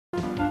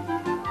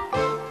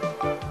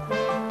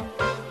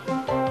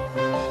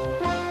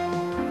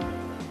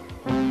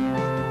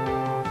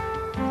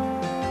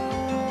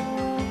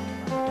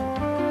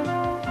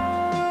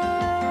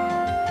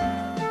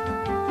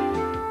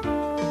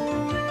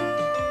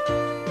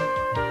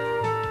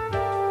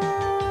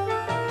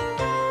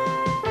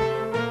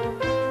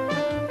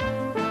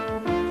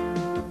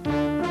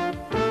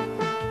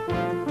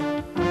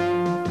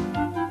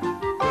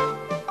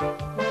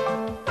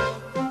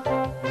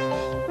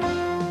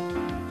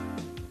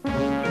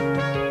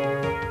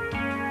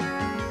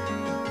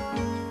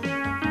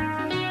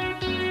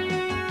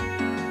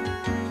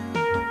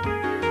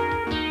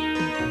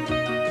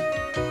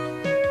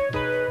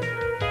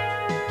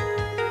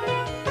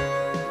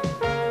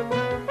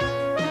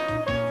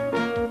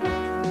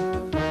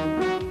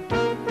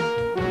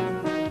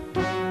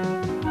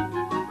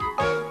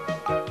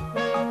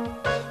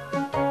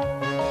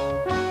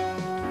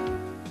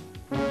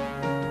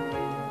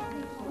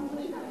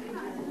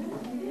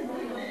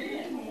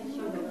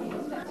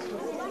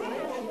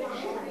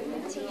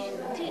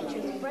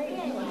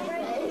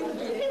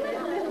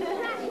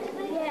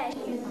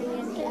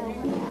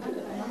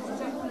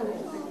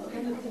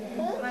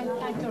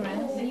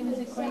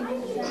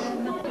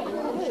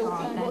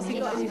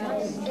This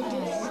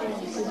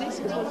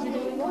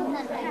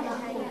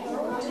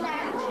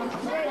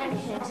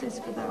is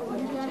for that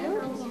one.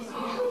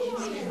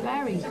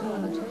 Very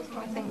good.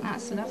 I think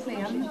that's lovely,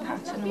 and the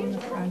pattern on the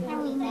front.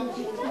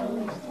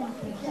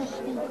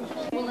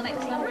 Well, the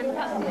next number in the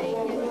pattern.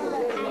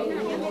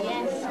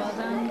 Yes, well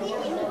done.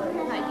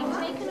 Right, you've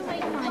taken away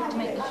 5 to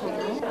make the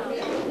shawl.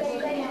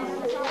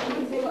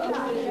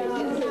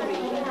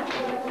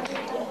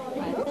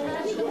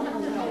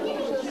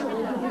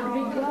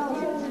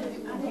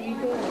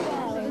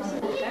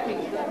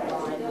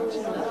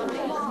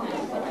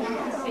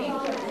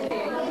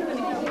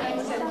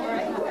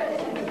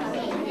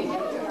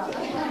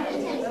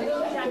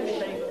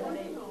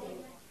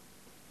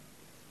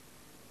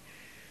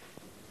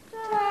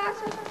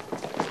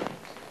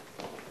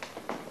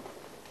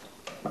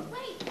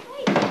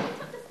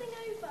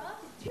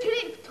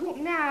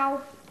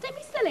 Don't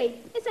be silly.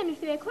 It's only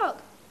 3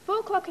 o'clock. 4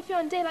 o'clock if you're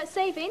on daylight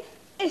saving.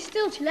 It's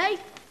still too late.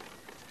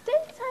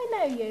 Don't I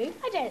know you?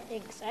 I don't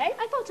think so.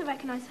 I thought I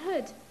recognised the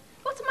hood.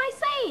 What am I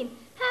saying?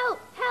 Help,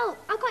 help.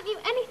 I'll cut you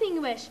anything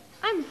you wish.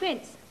 I'm the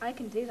prince. I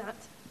can do that.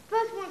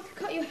 First, I want to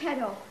cut your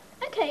head off.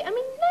 Okay, I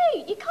mean,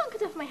 no. You can't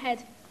cut off my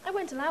head. I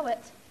won't allow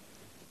it.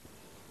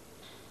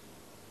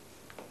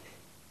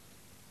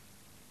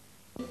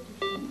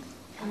 And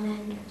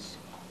then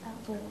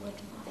forward.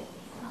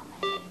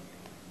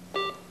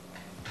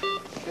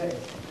 Okay.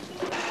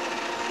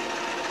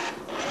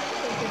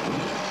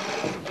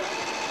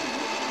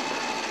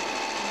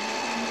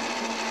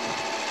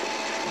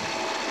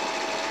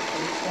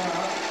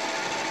 Start.